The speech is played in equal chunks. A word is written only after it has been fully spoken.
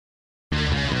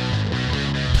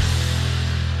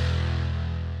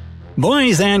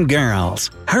Boys and girls,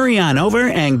 hurry on over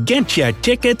and get your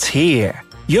tickets here.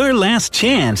 Your last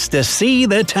chance to see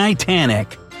the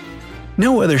Titanic.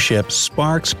 No other ship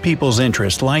sparks people's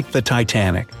interest like the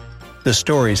Titanic. The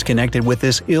stories connected with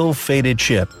this ill-fated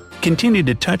ship continue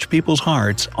to touch people's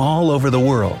hearts all over the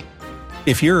world.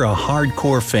 If you're a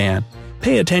hardcore fan,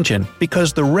 pay attention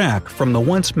because the wreck from the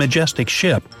once majestic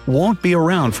ship won't be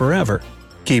around forever.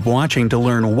 Keep watching to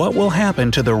learn what will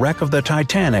happen to the wreck of the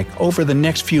Titanic over the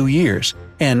next few years,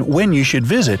 and when you should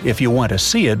visit if you want to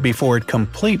see it before it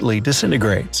completely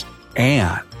disintegrates.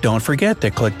 And don't forget to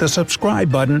click the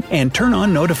subscribe button and turn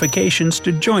on notifications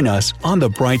to join us on the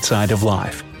bright side of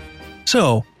life.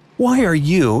 So, why are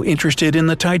you interested in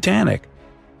the Titanic?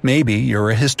 Maybe you're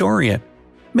a historian.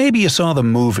 Maybe you saw the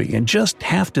movie and just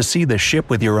have to see the ship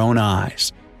with your own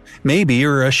eyes. Maybe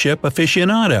you're a ship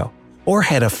aficionado, or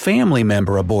had a family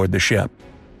member aboard the ship.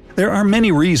 There are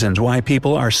many reasons why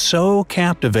people are so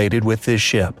captivated with this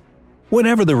ship.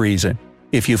 Whatever the reason,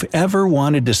 if you've ever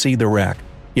wanted to see the wreck,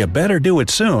 you better do it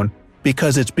soon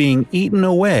because it's being eaten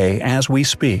away as we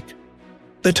speak.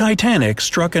 The Titanic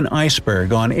struck an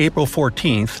iceberg on April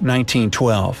 14,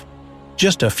 1912.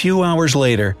 Just a few hours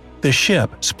later, the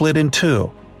ship split in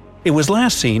two. It was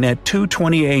last seen at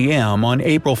 2:20 a.m. on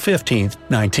April 15,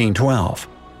 1912.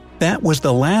 That was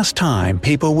the last time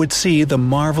people would see the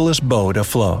marvelous boat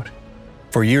afloat.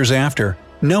 For years after,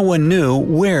 no one knew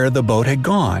where the boat had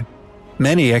gone.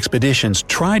 Many expeditions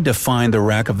tried to find the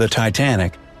wreck of the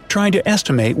Titanic, trying to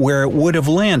estimate where it would have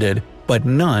landed, but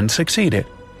none succeeded.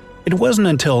 It wasn't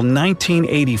until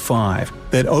 1985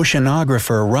 that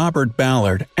oceanographer Robert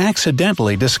Ballard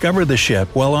accidentally discovered the ship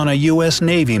while on a U.S.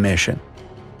 Navy mission.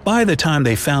 By the time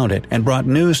they found it and brought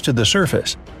news to the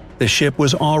surface, the ship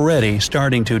was already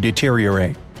starting to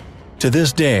deteriorate. To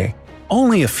this day,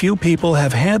 only a few people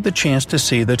have had the chance to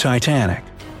see the Titanic.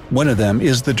 One of them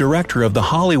is the director of the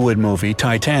Hollywood movie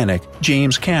Titanic,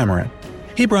 James Cameron.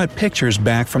 He brought pictures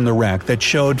back from the wreck that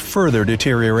showed further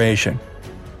deterioration.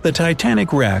 The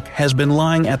Titanic wreck has been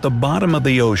lying at the bottom of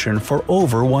the ocean for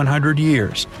over 100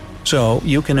 years, so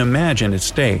you can imagine its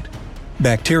state.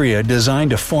 Bacteria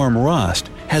designed to form rust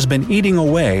has been eating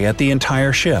away at the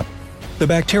entire ship. The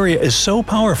bacteria is so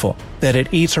powerful that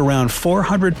it eats around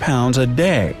 400 pounds a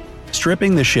day,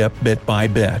 stripping the ship bit by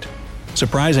bit.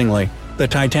 Surprisingly, the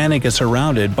Titanic is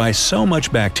surrounded by so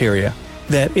much bacteria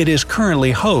that it is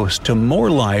currently host to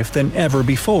more life than ever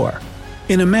before.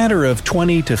 In a matter of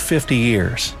 20 to 50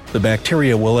 years, the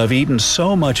bacteria will have eaten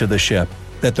so much of the ship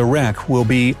that the wreck will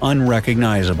be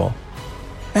unrecognizable.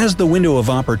 As the window of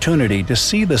opportunity to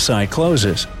see the site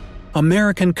closes,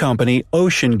 American company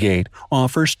OceanGate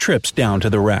offers trips down to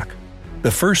the wreck.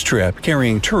 The first trip,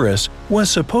 carrying tourists,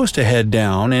 was supposed to head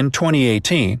down in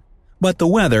 2018, but the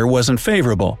weather wasn't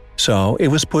favorable, so it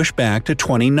was pushed back to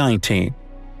 2019.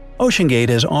 OceanGate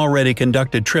has already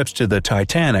conducted trips to the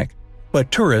Titanic, but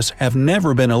tourists have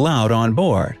never been allowed on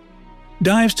board.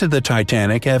 Dives to the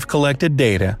Titanic have collected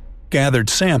data, gathered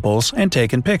samples, and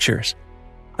taken pictures.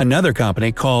 Another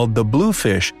company called the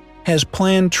Bluefish has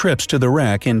planned trips to the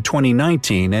wreck in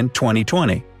 2019 and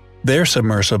 2020. Their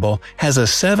submersible has a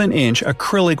 7-inch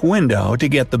acrylic window to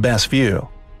get the best view.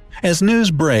 As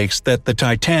news breaks that the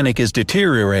Titanic is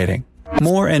deteriorating,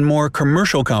 more and more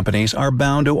commercial companies are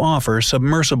bound to offer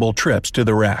submersible trips to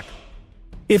the wreck.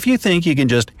 If you think you can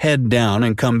just head down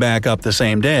and come back up the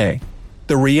same day,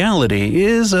 the reality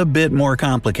is a bit more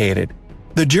complicated.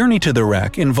 The journey to the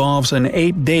wreck involves an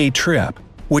 8-day trip,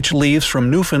 which leaves from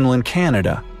Newfoundland,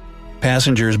 Canada.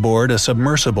 Passengers board a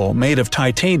submersible made of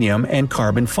titanium and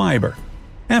carbon fiber.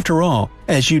 After all,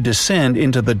 as you descend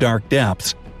into the dark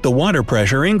depths, the water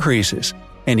pressure increases,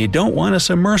 and you don't want a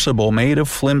submersible made of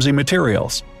flimsy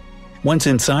materials. Once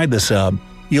inside the sub,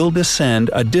 you'll descend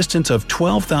a distance of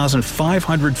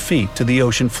 12,500 feet to the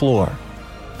ocean floor.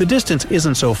 The distance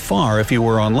isn't so far if you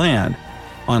were on land.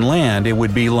 On land, it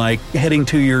would be like heading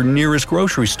to your nearest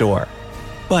grocery store.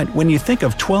 But when you think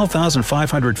of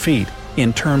 12,500 feet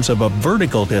in terms of a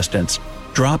vertical distance,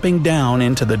 dropping down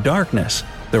into the darkness,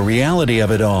 the reality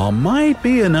of it all might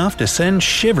be enough to send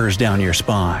shivers down your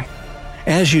spine.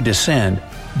 As you descend,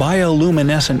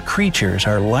 bioluminescent creatures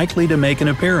are likely to make an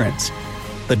appearance.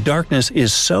 The darkness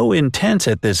is so intense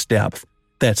at this depth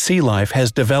that sea life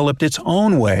has developed its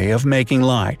own way of making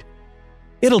light.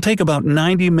 It'll take about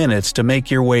 90 minutes to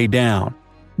make your way down,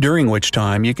 during which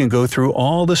time you can go through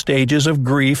all the stages of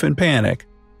grief and panic.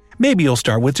 Maybe you'll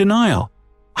start with denial.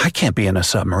 I can't be in a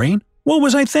submarine. What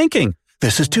was I thinking?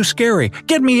 This is too scary.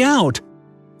 Get me out!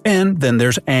 And then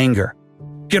there's anger.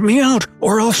 Get me out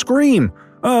or I'll scream.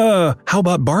 How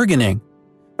about bargaining?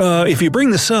 If you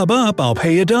bring the sub up, I'll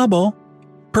pay you double.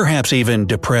 perhaps even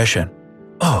depression.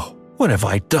 Oh, what have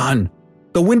I done?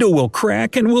 The window will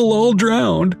crack and we'll all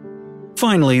drown.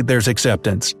 Finally, there's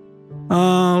acceptance.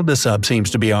 Oh, the sub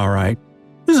seems to be alright.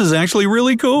 This is actually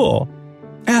really cool.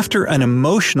 After an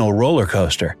emotional roller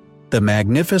coaster, the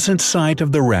magnificent sight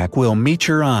of the wreck will meet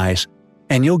your eyes,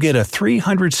 and you'll get a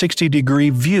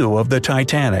 360-degree view of the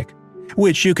Titanic,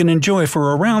 which you can enjoy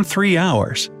for around 3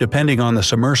 hours, depending on the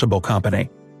submersible company.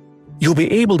 You'll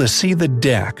be able to see the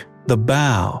deck, the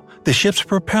bow, the ship's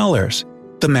propellers,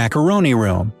 the Marconi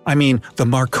room,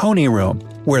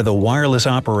 where the wireless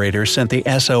operator sent the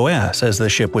SOS as the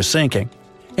ship was sinking,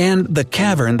 and the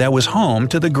cavern that was home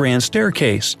to the grand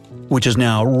staircase, which is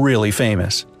now really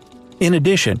famous. In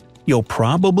addition, you'll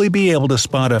probably be able to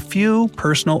spot a few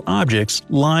personal objects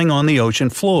lying on the ocean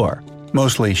floor,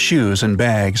 mostly shoes and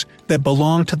bags that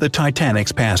belong to the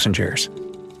Titanic's passengers.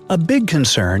 A big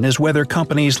concern is whether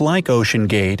companies like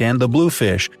OceanGate and the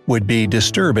Bluefish would be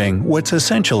disturbing what's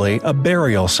essentially a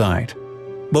burial site.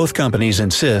 Both companies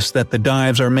insist that the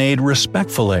dives are made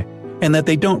respectfully and that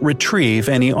they don't retrieve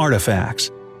any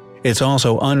artifacts. It's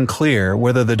also unclear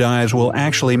whether the dives will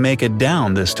actually make it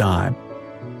down this time.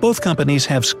 Both companies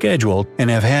have scheduled and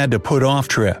have had to put off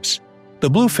trips. The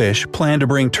Bluefish planned to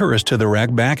bring tourists to the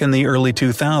wreck back in the early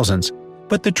 2000s,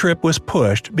 but the trip was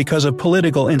pushed because of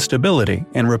political instability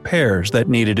and repairs that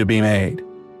needed to be made.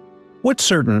 What's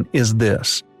certain is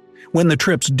this: when the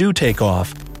trips do take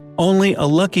off, only a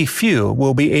lucky few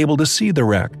will be able to see the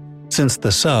wreck, since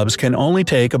the subs can only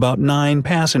take about 9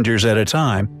 passengers at a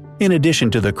time, in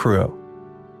addition to the crew.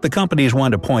 The companies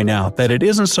want to point out that it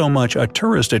isn't so much a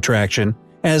tourist attraction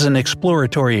as an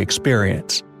exploratory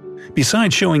experience.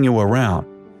 Besides showing you around,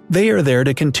 they are there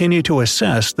to continue to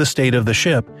assess the state of the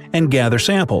ship and gather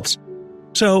samples.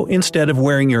 So instead of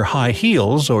wearing your high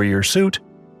heels or your suit,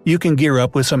 you can gear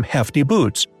up with some hefty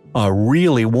boots, a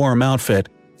really warm outfit,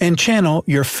 and channel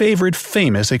your favorite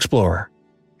famous explorer.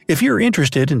 If you're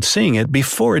interested in seeing it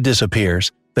before it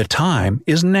disappears, the time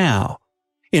is now.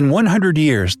 In 100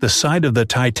 years, the site of the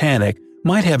Titanic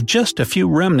might have just a few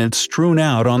remnants strewn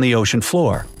out on the ocean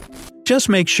floor. Just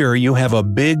make sure you have a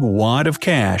big wad of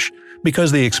cash,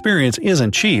 because the experience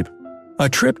isn't cheap. A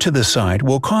trip to the site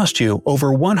will cost you over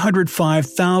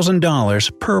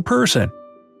 $105,000 per person.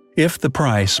 If the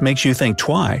price makes you think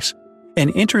twice, an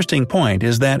interesting point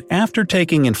is that after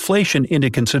taking inflation into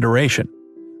consideration,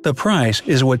 the price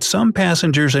is what some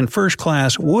passengers in first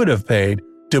class would have paid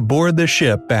to board the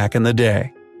ship back in the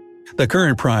day. The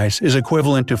current price is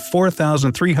equivalent to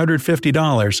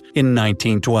 $4,350 in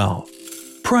 1912.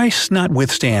 Price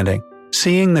notwithstanding,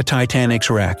 seeing the Titanic's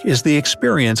wreck is the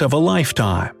experience of a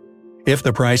lifetime. If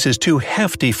the price is too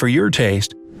hefty for your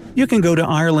taste, you can go to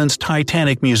Ireland's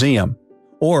Titanic Museum,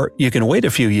 or you can wait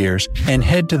a few years and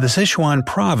head to the Sichuan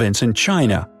province in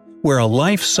China, where a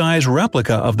life-size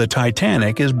replica of the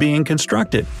Titanic is being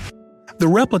constructed. The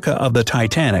replica of the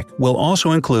Titanic will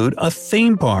also include a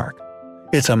theme park.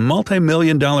 It's a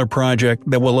multi-million-dollar project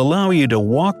that will allow you to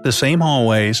walk the same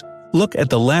hallways, look at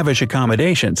the lavish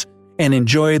accommodations, and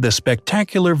enjoy the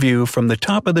spectacular view from the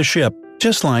top of the ship,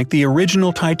 just like the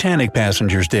original Titanic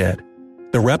passengers did.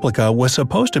 The replica was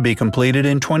supposed to be completed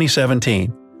in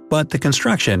 2017, but the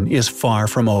construction is far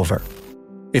from over.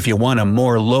 If you want a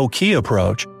more low-key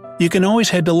approach, you can always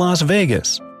head to Las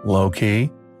Vegas,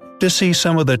 low-key, to see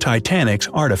some of the Titanic's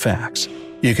artifacts.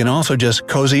 You can also just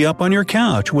cozy up on your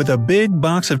couch with a big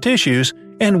box of tissues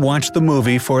and watch the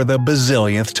movie for the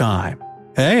bazillionth time.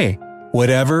 Hey,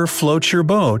 whatever floats your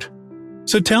boat.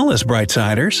 So tell us,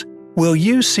 Brightsiders, will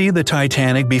you see the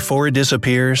Titanic before it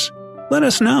disappears? Let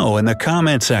us know in the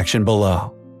comment section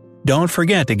below. Don't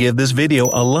forget to give this video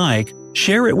a like,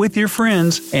 share it with your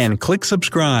friends, and click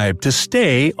subscribe to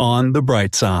stay on the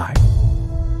bright side.